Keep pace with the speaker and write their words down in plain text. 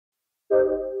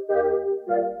Hey,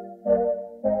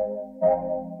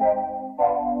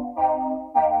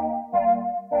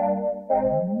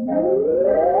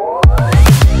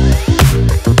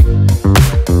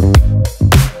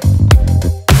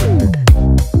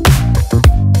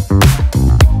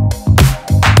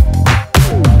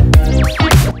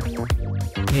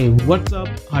 what's up,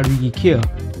 Hardware Geek here.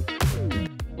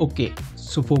 Okay,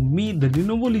 so for me the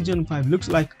Lenovo Legion 5 looks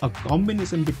like a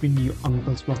combination between your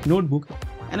uncle's work notebook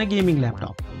and a gaming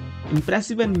laptop.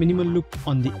 Impressive and minimal look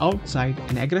on the outside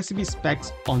and aggressive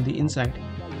specs on the inside.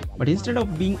 But instead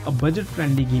of being a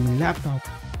budget-friendly gaming laptop,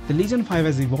 the Legion 5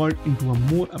 has evolved into a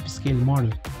more upscale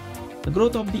model. The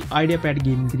growth of the IdeaPad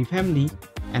Gaming 3 family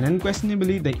and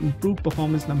unquestionably the improved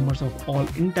performance numbers of all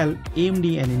Intel,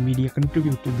 AMD and Nvidia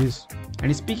contribute to this.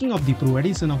 And speaking of the Pro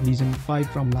edition of Legion 5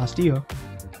 from last year,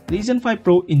 Legion 5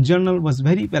 Pro in general was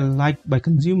very well liked by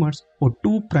consumers for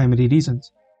two primary reasons.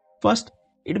 First,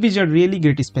 it featured really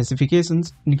great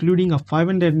specifications including a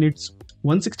 500 nits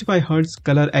 165Hz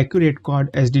color accurate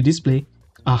quad HD display,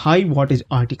 a high wattage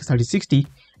RTX 3060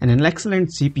 and an excellent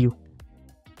CPU.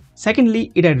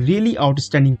 Secondly, it had really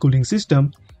outstanding cooling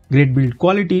system, great build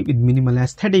quality with minimal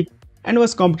aesthetic and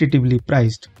was competitively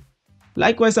priced.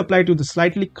 Likewise applied to the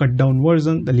slightly cut down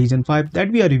version, the Legion 5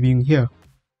 that we are reviewing here.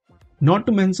 Not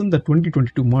to mention the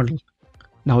 2022 model.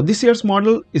 Now this year's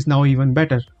model is now even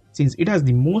better since it has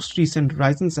the most recent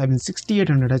Ryzen 7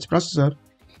 6800H processor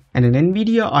and an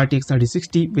Nvidia RTX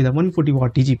 3060 with a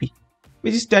 140W TGP,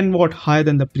 which is 10W higher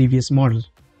than the previous model.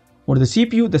 For the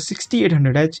CPU, the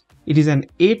 6800H, it is an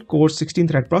 8-core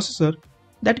 16-thread processor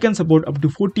that can support up to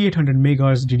 4800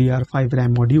 MHz DDR5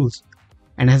 RAM modules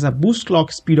and has a boost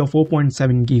clock speed of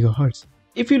 4.7 GHz.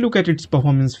 If you look at its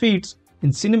performance feats, in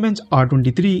Cinebench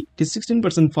R23, it is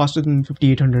 16% faster than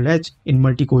 5800H in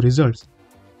multi-core results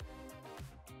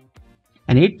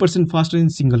and 8% faster in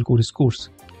single-core scores.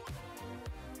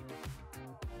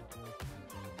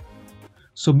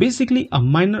 So basically a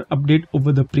minor update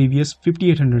over the previous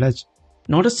 5800H,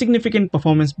 not a significant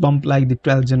performance bump like the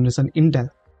 12th generation Intel.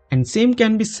 And same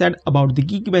can be said about the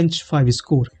Geekbench 5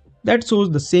 score that shows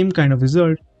the same kind of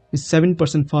result with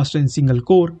 7% faster in single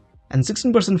core and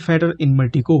 16% fatter in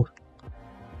multi-core.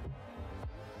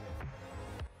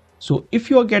 So if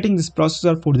you are getting this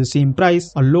processor for the same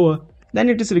price or lower, then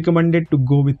it is recommended to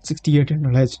go with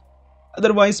 6800H.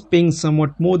 Otherwise, paying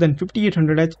somewhat more than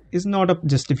 5800H is not a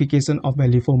justification of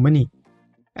value for money,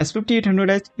 as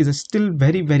 5800H is a still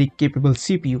very capable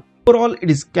CPU. Overall, it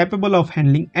is capable of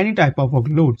handling any type of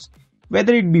workloads,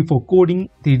 whether it be for coding,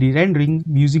 3D rendering,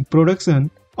 music production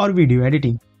or video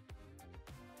editing.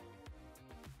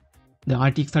 The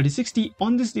RTX 3060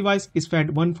 on this device is fed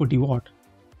 140W,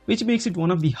 which makes it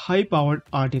one of the high-powered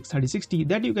RTX 3060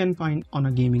 that you can find on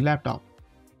a gaming laptop.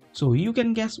 So you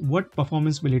can guess what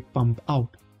performance will it pump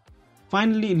out.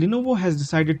 Finally, Lenovo has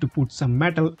decided to put some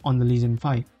metal on the Legion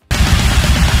 5.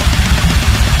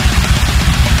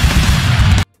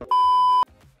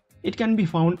 It can be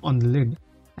found on the lid,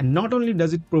 and not only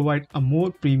does it provide a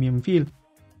more premium feel,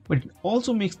 but it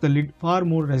also makes the lid far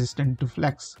more resistant to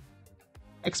flex.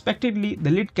 Expectedly,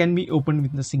 the lid can be opened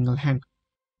with a single hand.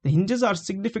 The hinges are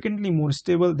significantly more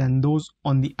stable than those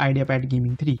on the IdeaPad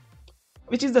Gaming 3,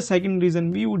 which is the second reason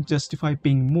we would justify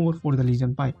paying more for the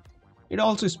Legion 5. It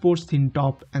also sports thin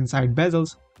top and side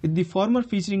bezels, with the former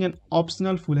featuring an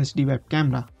optional Full HD web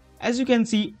camera. As you can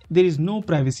see, there is no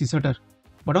privacy shutter,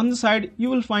 but on the side you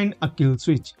will find a kill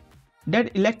switch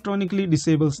that electronically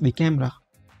disables the camera.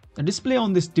 The display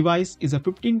on this device is a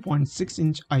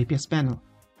 15.6-inch IPS panel.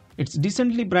 It's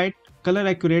decently bright, color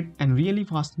accurate and really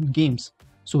fast in games,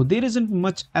 so there isn't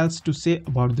much else to say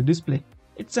about the display.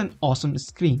 It's an awesome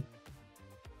screen.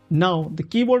 Now the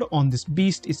keyboard on this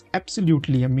beast is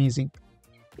absolutely amazing.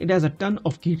 It has a ton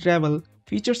of key travel,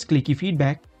 features clicky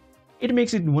feedback. It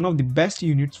makes it one of the best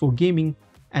units for gaming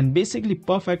and basically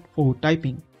perfect for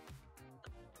typing.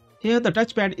 Here the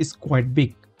touchpad is quite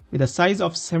big, with a size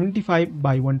of 75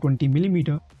 by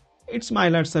 120mm. Its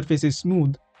mylar surface is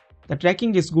smooth, the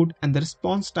tracking is good and the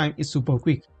response time is super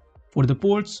quick. For the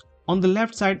ports, on the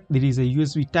left side there is a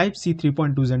USB Type-C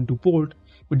 3.2 Gen 2 port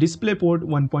with DisplayPort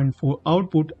 1.4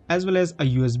 output as well as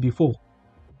a USB 4.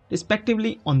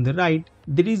 Respectively, on the right,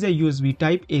 there is a USB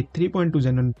Type-A 3.2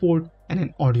 Gen 1 port and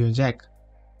an audio jack.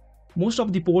 Most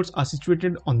of the ports are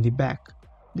situated on the back.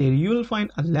 There you will find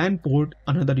a LAN port,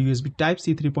 another USB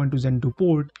Type-C 3.2 Gen 2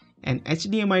 port, an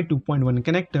HDMI 2.1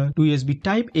 connector, two USB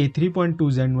Type-A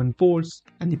 3.2 Gen 1 ports,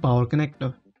 and the power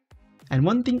connector. And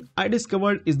one thing I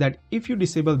discovered is that if you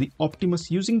disable the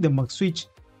Optimus using the mux switch,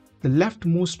 the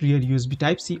leftmost rear USB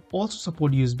Type-C also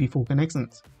support USB 4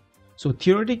 connections. So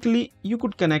theoretically, you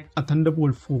could connect a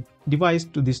Thunderbolt 4 device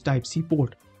to this Type-C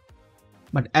port.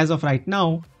 But as of right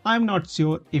now, I am not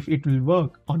sure if it will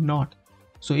work or not.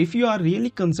 So if you are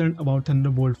really concerned about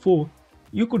Thunderbolt 4,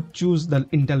 you could choose the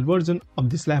Intel version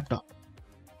of this laptop.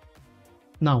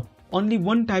 Now, only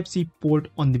one Type-C port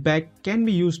on the back can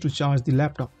be used to charge the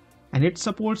laptop, and it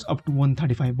supports up to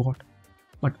 135 watt.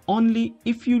 But only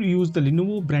if you use the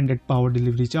Lenovo branded power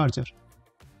delivery charger,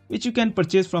 which you can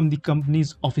purchase from the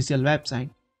company's official website.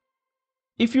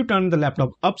 If you turn the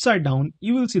laptop upside down,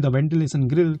 you will see the ventilation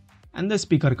grill and the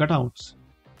speaker cutouts.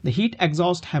 The heat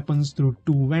exhaust happens through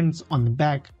two vents on the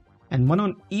back and one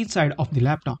on each side of the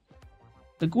laptop.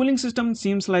 The cooling system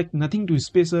seems like nothing too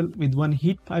special, with one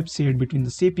heat pipe shared between the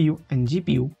CPU and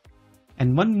GPU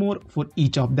and one more for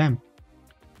each of them.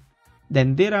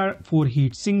 Then there are 4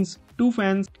 heat sinks, 2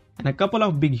 fans and a couple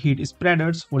of big heat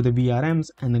spreaders for the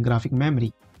VRMs and the graphic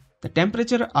memory. The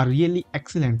temperatures are really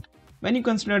excellent when you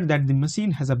consider that the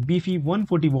machine has a beefy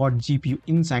 140 watt GPU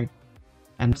inside.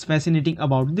 And what's fascinating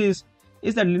about this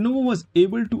is that Lenovo was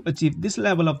able to achieve this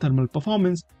level of thermal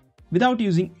performance without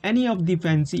using any of the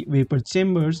fancy vapor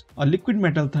chambers or liquid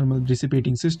metal thermal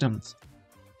dissipating systems.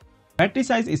 Battery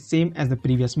size is same as the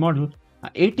previous model, a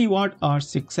 80 watt or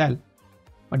 6 cell,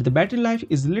 but the battery life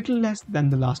is little less than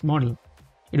the last model.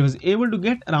 It was able to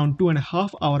get around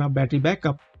 2.5 hours of battery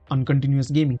backup on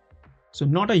continuous gaming, so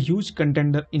not a huge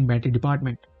contender in battery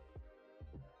department.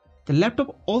 The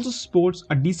laptop also supports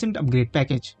a decent upgrade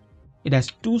package. It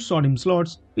has 2 SODIMM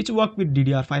slots which work with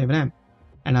DDR5 RAM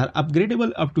and are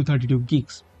upgradable up to 32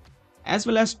 gigs, as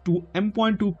well as 2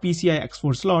 M.2 PCI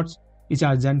X4 slots which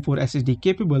are Gen 4 SSD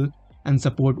capable and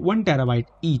support 1 TB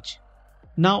each.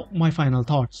 Now my final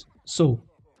thoughts. So,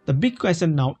 the big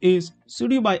question now is,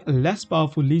 should you buy a less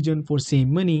powerful Legion for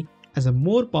same money as a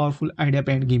more powerful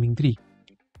IdeaPad Gaming 3?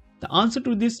 The answer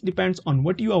to this depends on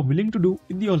what you are willing to do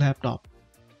with your laptop.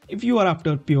 If you are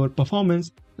after pure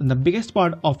performance, then the biggest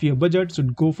part of your budget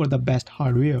should go for the best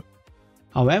hardware.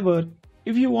 However,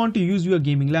 if you want to use your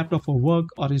gaming laptop for work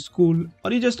or school,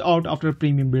 or you're just out after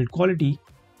premium build quality,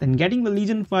 then getting the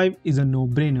Legion 5 is a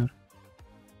no-brainer.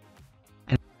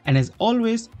 And as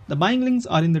always, the buying links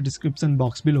are in the description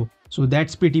box below. So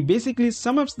that's pretty basically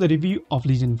sums up the review of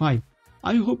Legion 5.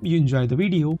 I hope you enjoyed the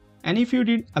video, and if you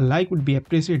did, a like would be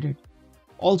appreciated.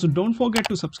 Also, don't forget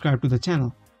to subscribe to the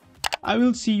channel. I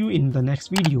will see you in the next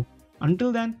video.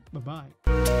 Until then, bye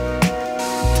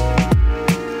bye.